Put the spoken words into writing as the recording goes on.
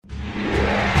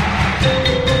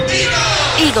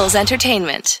Eagles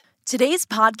Entertainment. Today's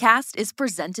podcast is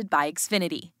presented by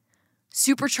Xfinity.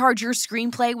 Supercharge your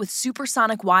screenplay with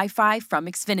supersonic Wi-Fi from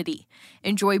Xfinity.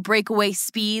 Enjoy breakaway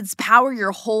speeds, power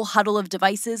your whole huddle of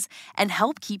devices, and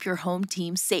help keep your home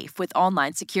team safe with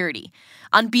online security.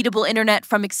 Unbeatable internet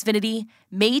from Xfinity,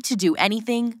 made to do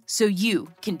anything so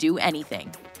you can do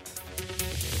anything.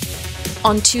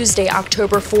 On Tuesday,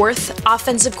 October 4th,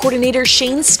 offensive coordinator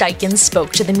Shane Steichen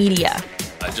spoke to the media.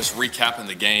 Just recapping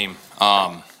the game,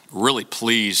 really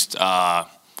pleased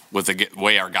with the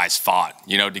way our guys fought.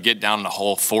 You know, to get down in the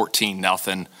hole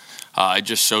 14-0, it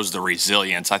just shows the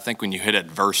resilience. I think when you hit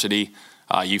adversity,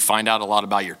 you find out a lot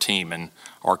about your team, and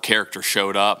our character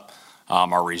showed up,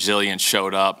 our resilience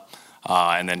showed up,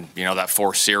 and then, you know, that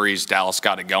fourth series, Dallas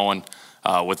got it going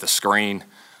with the screen,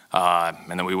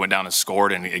 and then we went down and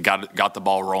scored, and it got the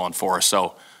ball rolling for us.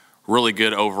 So really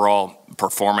good overall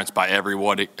performance by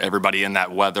everybody in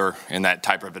that weather, in that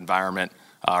type of environment.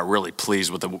 Really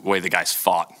pleased with the way the guys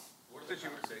fought. What was the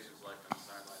conversations like on the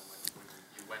sideline when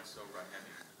you went so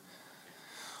run-heavy?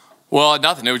 Well,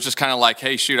 nothing. It was just kind of like,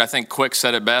 hey, shoot, I think Quick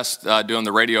said it best doing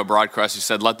the radio broadcast. He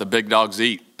said, let the big dogs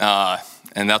eat.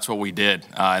 And that's what we did.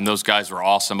 And those guys were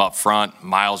awesome up front.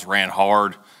 Miles ran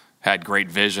hard, had great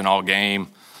vision all game.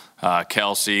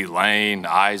 Kelsey, Lane,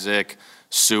 Isaac,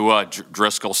 Sua,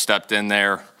 Driscoll stepped in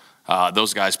there.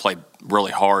 Those guys played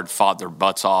really hard, fought their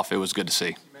butts off. It was good to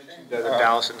see. The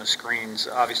Dallas and the screens,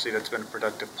 obviously that's been a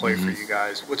productive play for you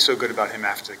guys. What's so good about him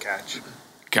after the catch?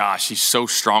 Gosh, he's so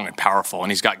strong and powerful, and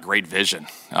he's got great vision.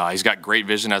 He's got great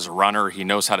vision as a runner. He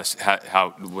knows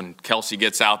how when Kelsey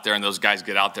gets out there and those guys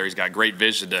get out there, he's got great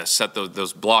vision to set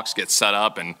those blocks get set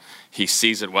up, and he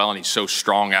sees it well, and he's so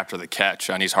strong after the catch,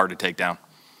 and he's hard to take down.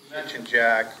 You mentioned,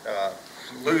 Jack,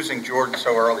 losing Jordan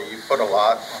so early. You put a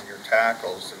lot on your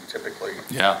tackles and typically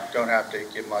don't have to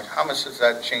give much. How much does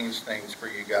that change things for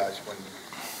you guys when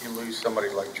you lose somebody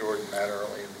like Jordan that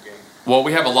early in the game? Well,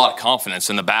 we have a lot of confidence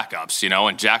in the backups, you know,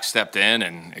 and Jack stepped in,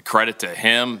 and credit to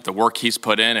him, the work he's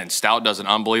put in, and Stout does an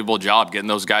unbelievable job getting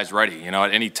those guys ready. You know,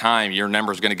 at any time your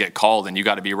number is going to get called, and you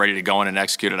got to be ready to go in and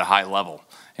execute at a high level.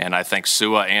 And I think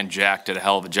Sua and Jack did a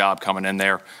hell of a job coming in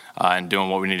there and doing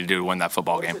what we need to do to win that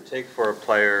football game. What does it take for a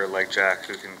player like Jack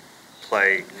who can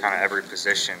play kind of every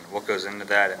position? What goes into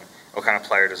that, and what kind of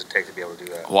player does it take to be able to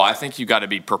do that? Well, I think you got to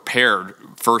be prepared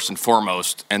first and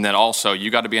foremost, and then also you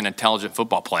got to be an intelligent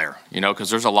football player, you know, because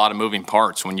there's a lot of moving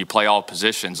parts when you play all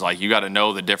positions. Like, you got to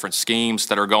know the different schemes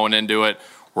that are going into it,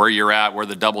 where you're at, where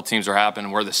the double teams are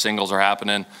happening, where the singles are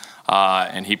happening.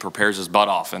 And he prepares his butt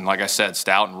off. And like I said,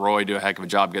 Stout and Roy do a heck of a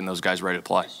job getting those guys ready to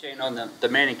play. Shane, on the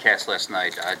Manning cast last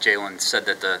night, Jalen said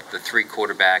that the three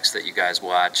quarterbacks that you guys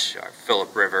watch are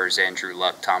Phillip Rivers, Andrew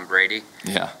Luck, Tom Brady.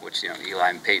 Yeah. Which, you know,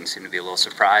 Eli and Peyton seem to be a little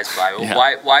surprised by.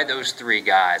 Yeah. Why those three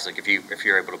guys? Like, if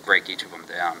you're able to break each of them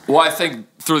down. Well, I think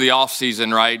through the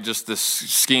offseason, right, just this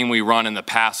scheme we run in the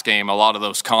pass game, a lot of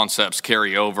those concepts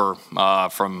carry over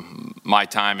from my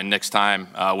time and Nick's time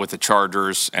with the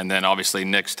Chargers, and then obviously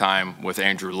Nick's time with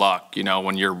Andrew Luck. You know,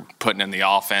 when you're putting in the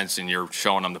offense and you're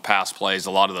showing them the pass plays,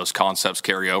 a lot of those concepts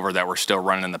carry over that we're still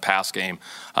running in the pass game.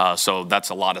 So that's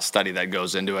a lot of study that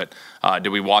goes into it. Do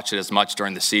we watch it as much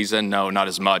during the season? No, not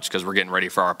as much, because we're getting ready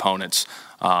for our opponents.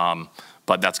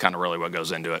 But that's kind of really what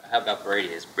goes into it. How about Brady?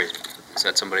 Is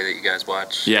that somebody that you guys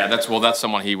watch? Yeah, that's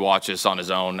someone he watches on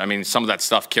his own. I mean, some of that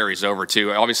stuff carries over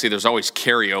too. Obviously, there's always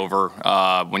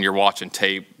carryover when you're watching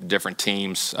tape, different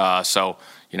teams. So,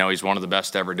 you know, he's one of the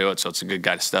best to ever do it. So it's a good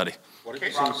guy to study. What have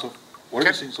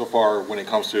you seen so far when it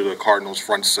comes to the Cardinals'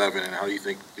 front seven, and how do you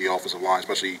think the offensive line,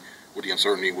 especially with the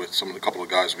uncertainty with some of the couple of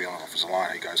guys being on the offensive line,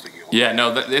 how you guys think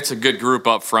it's a good group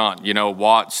up front. You know,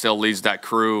 Watt still leads that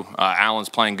crew. Allen's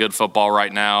playing good football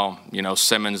right now. You know,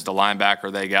 Simmons, the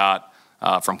linebacker they got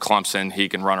from Clemson, he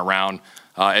can run around.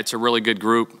 It's a really good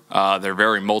group. They're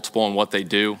very multiple in what they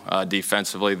do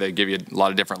defensively. They give you a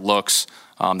lot of different looks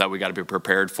that we got to be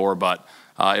prepared for. But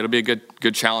it'll be a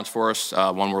good challenge for us,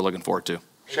 one we're looking forward to.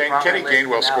 Shane, Kenny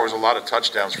Gainwell scores a lot of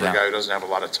touchdowns for a guy who doesn't have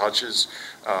a lot of touches.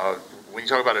 When you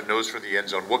talk about a nose for the end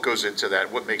zone, what goes into that?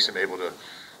 What makes him able to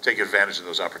take advantage of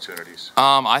those opportunities?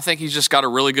 I think he's just got a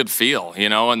really good feel, you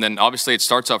know, and then obviously it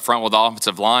starts up front with the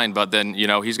offensive line, but then, you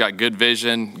know, he's got good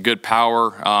vision, good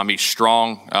power. He's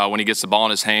strong when he gets the ball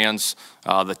in his hands.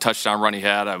 The touchdown run he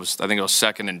had, I think it was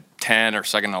 2nd and 10 or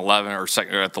 2nd and 11 or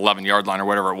at the 11-yard line or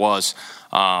whatever it was.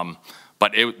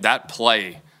 But that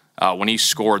play, when he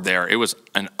scored there, it was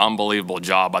an unbelievable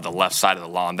job by the left side of the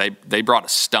lawn. They brought a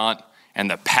stunt and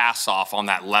the pass off on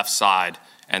that left side,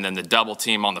 and then the double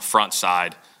team on the front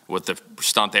side with the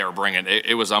stunt they were bringing.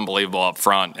 It was unbelievable up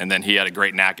front, and then he had a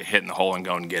great knack at hitting the hole and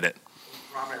going and get it.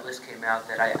 prominent list came out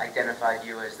that I identified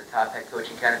you as the top head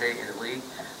coaching candidate in the league.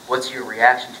 What's your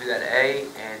reaction to that, A,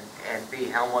 and B,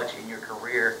 how much in your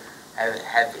career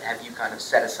have you kind of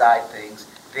set aside things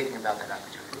thinking about that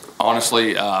opportunity?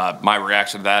 Honestly, my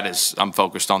reaction to that is I'm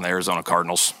focused on the Arizona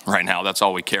Cardinals right now. That's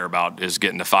all we care about is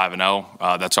getting to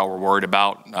 5-0. That's all we're worried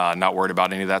about. Not worried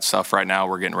about any of that stuff right now.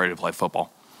 We're getting ready to play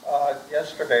football.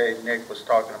 Yesterday, Nick was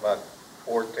talking about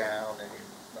fourth down, and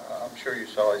I'm sure you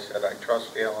saw he said, I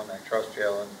trust Jalen, I trust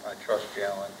Jalen, I trust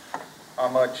Jalen. How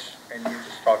much, and you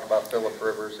just talked about Phillip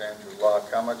Rivers, Andrew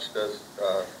Luck, how much does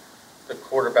the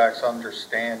quarterback's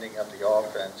understanding of the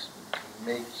offense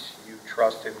make you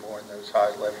trust him more in those high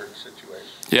leverage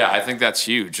situations? Yeah, I think that's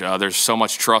huge. There's so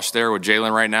much trust there with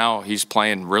Jalen right now. He's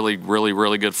playing really, really,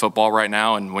 really good football right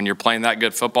now. And when you're playing that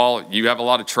good football, you have a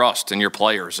lot of trust in your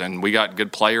players. And we got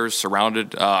good players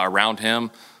surrounded around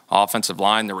him, offensive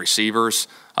line, the receivers,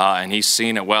 and he's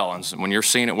seeing it well. And when you're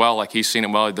seeing it well, like he's seeing it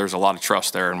well, there's a lot of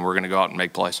trust there, and we're going to go out and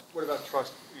make plays. What about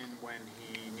trust in when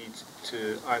he needs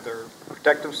to either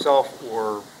protect himself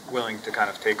or willing to kind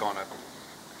of take on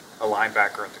a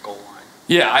linebacker at the goal line?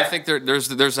 Yeah, I think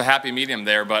there's a happy medium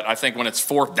there, but I think when it's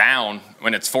fourth down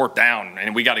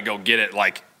and we got to go get it,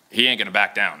 like he ain't going to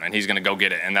back down, and he's going to go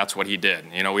get it, and that's what he did.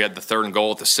 You know, we had the 3rd and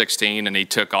goal at the 16, and he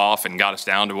took off and got us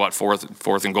down to,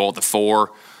 fourth and goal at the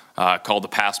 4, called the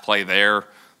pass play there.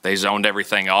 They zoned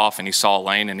everything off, and he saw a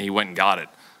lane, and he went and got it.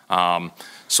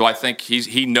 So I think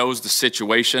he knows the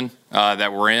situation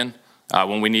that we're in.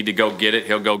 When we need to go get it,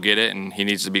 he'll go get it, and he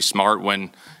needs to be smart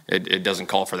when it doesn't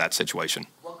call for that situation.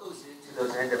 What goes into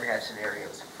those end-of-half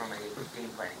scenarios from a game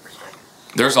planning perspective?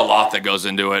 There's a lot that goes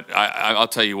into it. I'll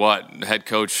tell you what, head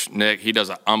coach Nick, he does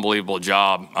an unbelievable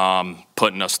job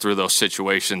putting us through those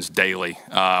situations daily.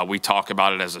 We talk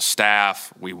about it as a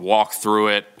staff. We walk through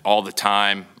it all the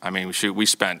time. I mean, we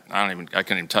spent, I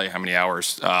can't even tell you how many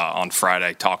hours on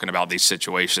Friday talking about these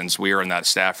situations. We were in that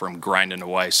staff room grinding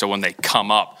away. So when they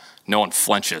come up, no one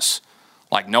flinches.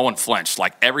 Like, no one flinched.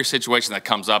 Like, every situation that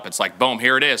comes up, it's like, boom,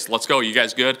 here it is. Let's go. You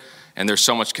guys good? And there's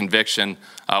so much conviction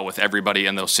with everybody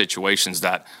in those situations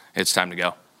that it's time to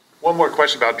go. One more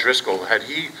question about Driscoll. Had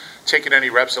he taken any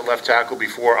reps at left tackle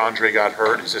before Andre got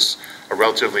hurt? Is this a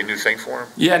relatively new thing for him?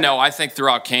 Yeah, no, I think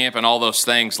throughout camp and all those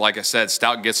things, like I said,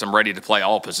 Stout gets him ready to play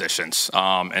all positions.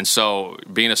 And so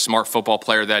being a smart football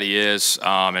player that he is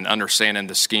and understanding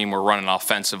the scheme we're running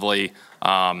offensively,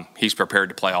 he's prepared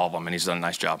to play all of them, and he's done a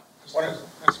nice job.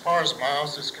 As far as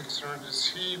Miles is concerned, is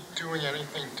he doing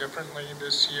anything differently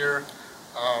this year,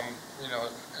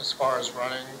 as far as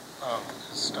running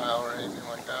his style or anything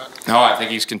like that? No, I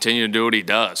think he's continuing to do what he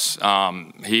does.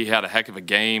 He had a heck of a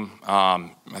game.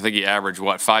 I think he averaged,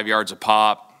 5 yards a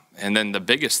pop? And then the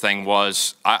biggest thing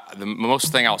was, the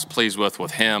most thing I was pleased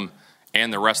with him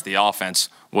and the rest of the offense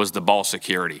was the ball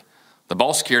security. The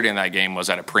ball security in that game was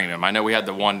at a premium. I know we had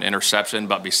the one interception,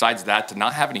 but besides that, to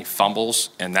not have any fumbles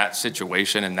in that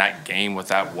situation, in that game with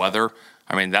that weather,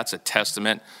 I mean, that's a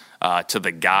testament to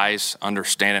the guys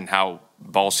understanding how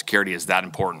ball security is that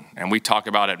important. And we talk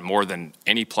about it more than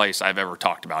any place I've ever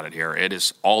talked about it here. It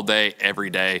is all day, every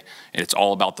day, and it's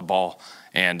all about the ball.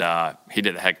 And he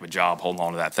did a heck of a job holding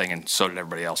on to that thing, and so did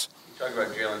everybody else. You talk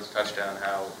about Jalen's touchdown,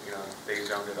 how they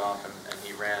zoned it off and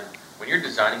he ran. When you're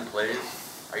designing plays,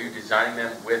 are you designing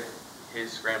them with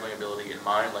his scrambling ability in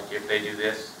mind? Like, if they do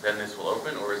this, then this will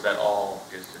open, or is that all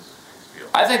his feel?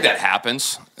 I think that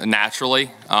happens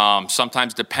naturally.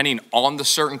 Sometimes, depending on the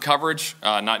certain coverage,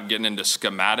 not getting into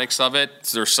schematics of it,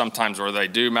 there's sometimes where they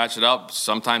do match it up.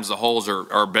 Sometimes the holes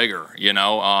are bigger,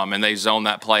 and they zone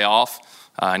that play off,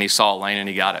 and he saw a lane and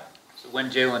he got it. So when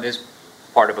Jalen is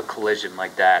part of a collision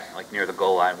like that, like near the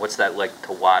goal line, what's that like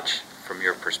to watch from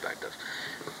your perspective?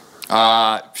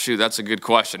 That's a good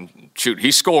question.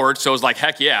 He scored, so it was like,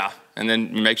 heck yeah. And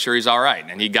then make sure he's all right.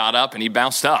 And he got up and he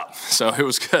bounced up. So it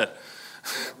was good.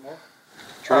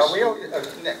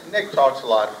 Nick talks a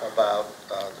lot about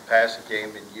the passing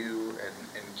game and you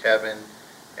and Kevin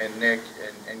and Nick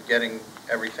and getting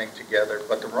everything together.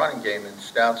 But the running game and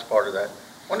Stout's part of that.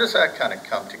 When does that kind of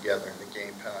come together in the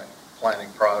game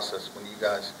planning process when you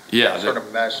guys sort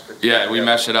of mesh the two together? We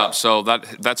mesh it up. So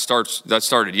that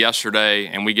started yesterday,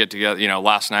 and we get together.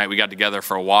 Last night we got together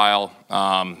for a while.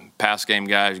 Pass game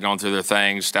guys going through their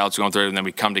things, Stout's going through, and then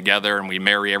we come together and we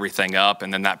marry everything up,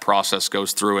 and then that process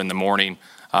goes through in the morning.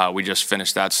 We just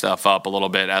finished that stuff up a little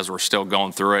bit as we're still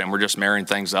going through it, and we're just marrying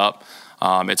things up.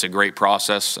 It's a great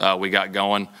process we got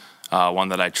going, one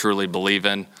that I truly believe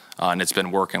in, and it's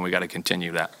been working. We got to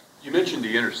continue that. You mentioned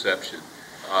the interception.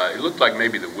 It looked like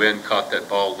maybe the wind caught that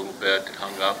ball a little bit and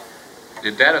hung up.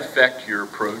 Did that affect your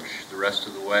approach the rest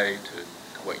of the way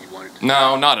to what you wanted to?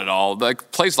 No, not at all.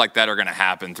 Like, plays like that are going to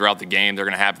happen throughout the game. They're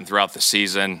going to happen throughout the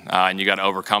season, and you got to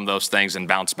overcome those things and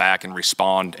bounce back and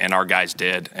respond. And our guys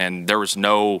did. And there was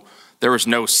no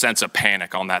sense of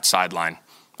panic on that sideline.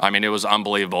 I mean, it was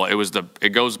unbelievable. It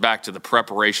goes back to the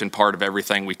preparation part of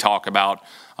everything we talk about.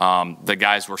 The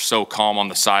guys were so calm on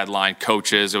the sideline.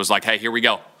 Coaches, it was like, hey, here we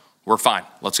go. We're fine.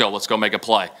 Let's go. Let's go make a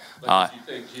play. But do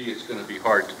you think, it's going to be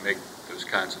hard to make those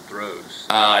kinds of throws?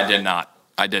 I did not.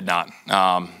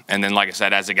 And then, like I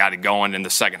said, as it got it going in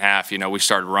the second half, we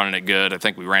started running it good. I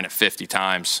think we ran it 50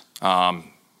 times,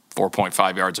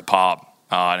 4.5 yards a pop.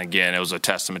 And again, it was a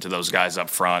testament to those guys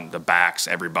up front, the backs,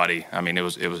 everybody. I mean, it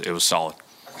was solid.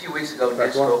 A few weeks ago,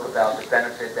 Nick spoke about the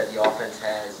benefit that the offense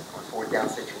has on fourth down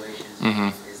situations,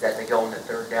 is that they go into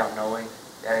third down knowing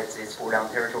that it's four down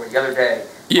territory. The other day,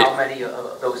 how many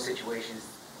of those situations,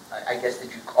 I guess,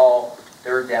 did you call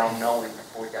third down knowing that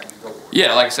fourth down you go for?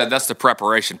 Yeah, like I said, that's the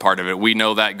preparation part of it. We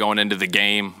know that going into the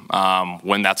game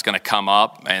when that's going to come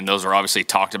up, and those are obviously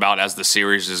talked about as the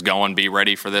series is going. Be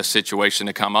ready for this situation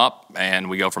to come up, and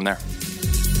we go from there.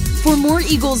 For more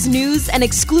Eagles news and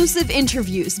exclusive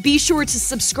interviews, be sure to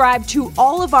subscribe to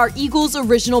all of our Eagles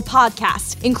original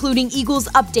podcasts, including Eagles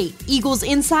Update, Eagles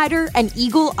Insider, and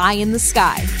Eagle Eye in the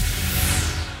Sky.